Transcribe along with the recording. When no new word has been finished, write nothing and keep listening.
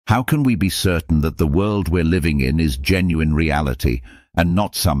How can we be certain that the world we're living in is genuine reality and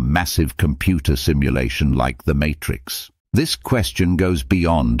not some massive computer simulation like the Matrix? This question goes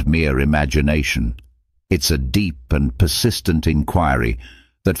beyond mere imagination. It's a deep and persistent inquiry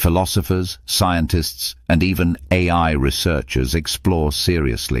that philosophers, scientists, and even AI researchers explore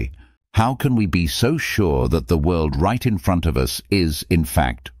seriously. How can we be so sure that the world right in front of us is, in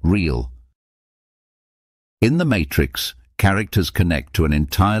fact, real? In the Matrix, characters connect to an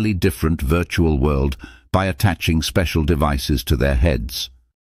entirely different virtual world by attaching special devices to their heads.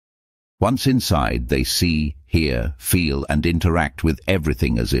 Once inside, they see, hear, feel, and interact with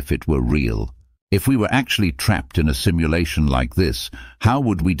everything as if it were real. If we were actually trapped in a simulation like this, how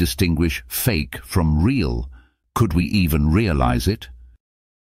would we distinguish fake from real? Could we even realize it?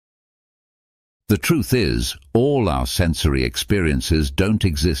 The truth is, all our sensory experiences don't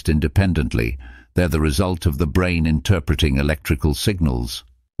exist independently. They're the result of the brain interpreting electrical signals.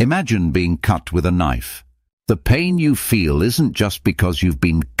 Imagine being cut with a knife. The pain you feel isn't just because you've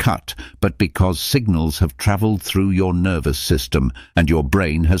been cut, but because signals have traveled through your nervous system and your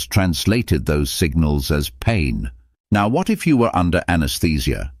brain has translated those signals as pain. Now, what if you were under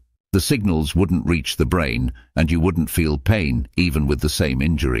anesthesia? The signals wouldn't reach the brain and you wouldn't feel pain, even with the same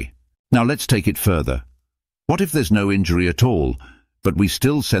injury. Now let's take it further. What if there's no injury at all, but we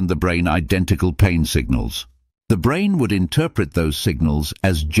still send the brain identical pain signals? The brain would interpret those signals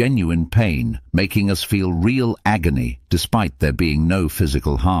as genuine pain, making us feel real agony, despite there being no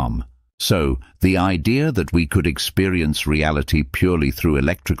physical harm. So, the idea that we could experience reality purely through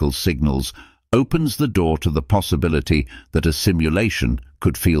electrical signals opens the door to the possibility that a simulation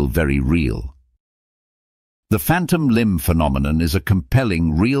could feel very real. The phantom limb phenomenon is a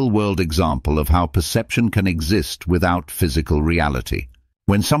compelling real-world example of how perception can exist without physical reality.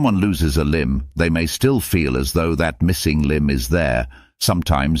 When someone loses a limb, they may still feel as though that missing limb is there,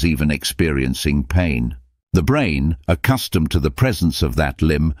 sometimes even experiencing pain. The brain, accustomed to the presence of that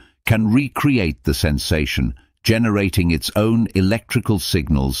limb, can recreate the sensation, generating its own electrical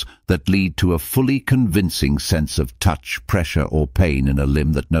signals that lead to a fully convincing sense of touch, pressure, or pain in a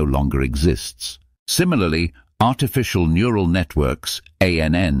limb that no longer exists. Similarly, artificial neural networks,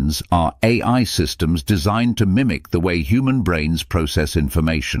 ANNs, are AI systems designed to mimic the way human brains process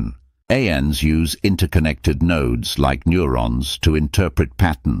information. ANNs use interconnected nodes like neurons to interpret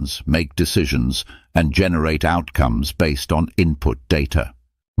patterns, make decisions, and generate outcomes based on input data.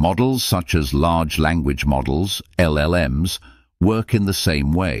 Models such as large language models, LLMs, work in the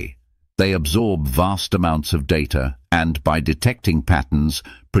same way. They absorb vast amounts of data and, by detecting patterns,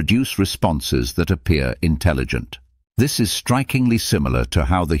 produce responses that appear intelligent. This is strikingly similar to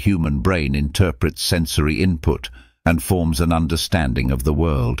how the human brain interprets sensory input and forms an understanding of the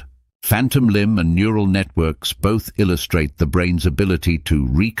world. Phantom limb and neural networks both illustrate the brain's ability to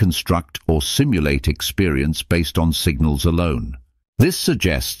reconstruct or simulate experience based on signals alone. This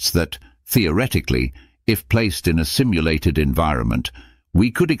suggests that, theoretically, if placed in a simulated environment, we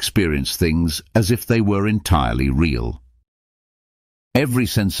could experience things as if they were entirely real. Every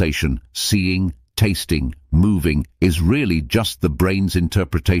sensation, seeing, tasting, moving, is really just the brain's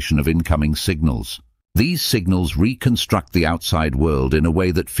interpretation of incoming signals. These signals reconstruct the outside world in a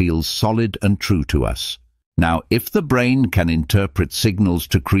way that feels solid and true to us. Now, if the brain can interpret signals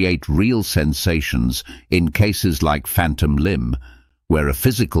to create real sensations in cases like phantom limb, where a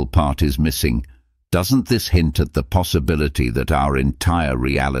physical part is missing, doesn't this hint at the possibility that our entire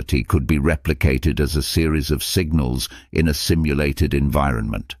reality could be replicated as a series of signals in a simulated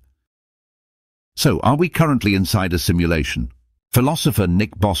environment? So, are we currently inside a simulation? Philosopher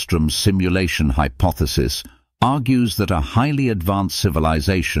Bostrom's simulation hypothesis argues that a highly advanced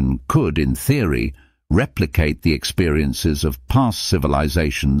civilization could, in theory, replicate the experiences of past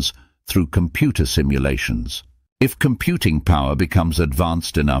civilizations through computer simulations. If computing power becomes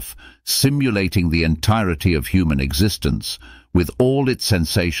advanced enough, simulating the entirety of human existence, with all its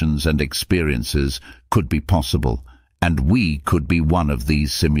sensations and experiences, could be possible, and we could be one of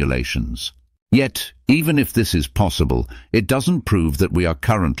these simulations. Yet, even if this is possible, it doesn't prove that we are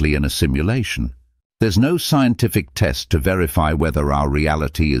currently in a simulation. There's no scientific test to verify whether our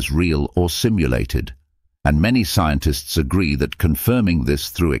reality is real or simulated, and many scientists agree that confirming this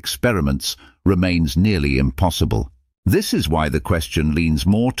through experiments remains nearly impossible. This is why the question leans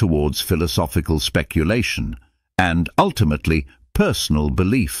more towards philosophical speculation and, ultimately, personal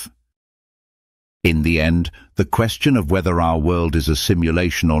belief. In the end, the question of whether our world is a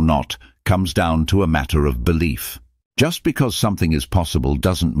simulation or not comes down to a matter of belief. Just because something is possible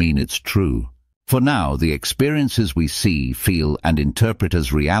doesn't mean it's true. For now, the experiences we see, feel, and interpret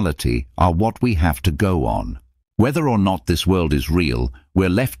as reality are what we have to go on. Whether or not this world is real, we're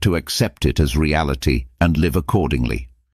left to accept it as reality and live accordingly.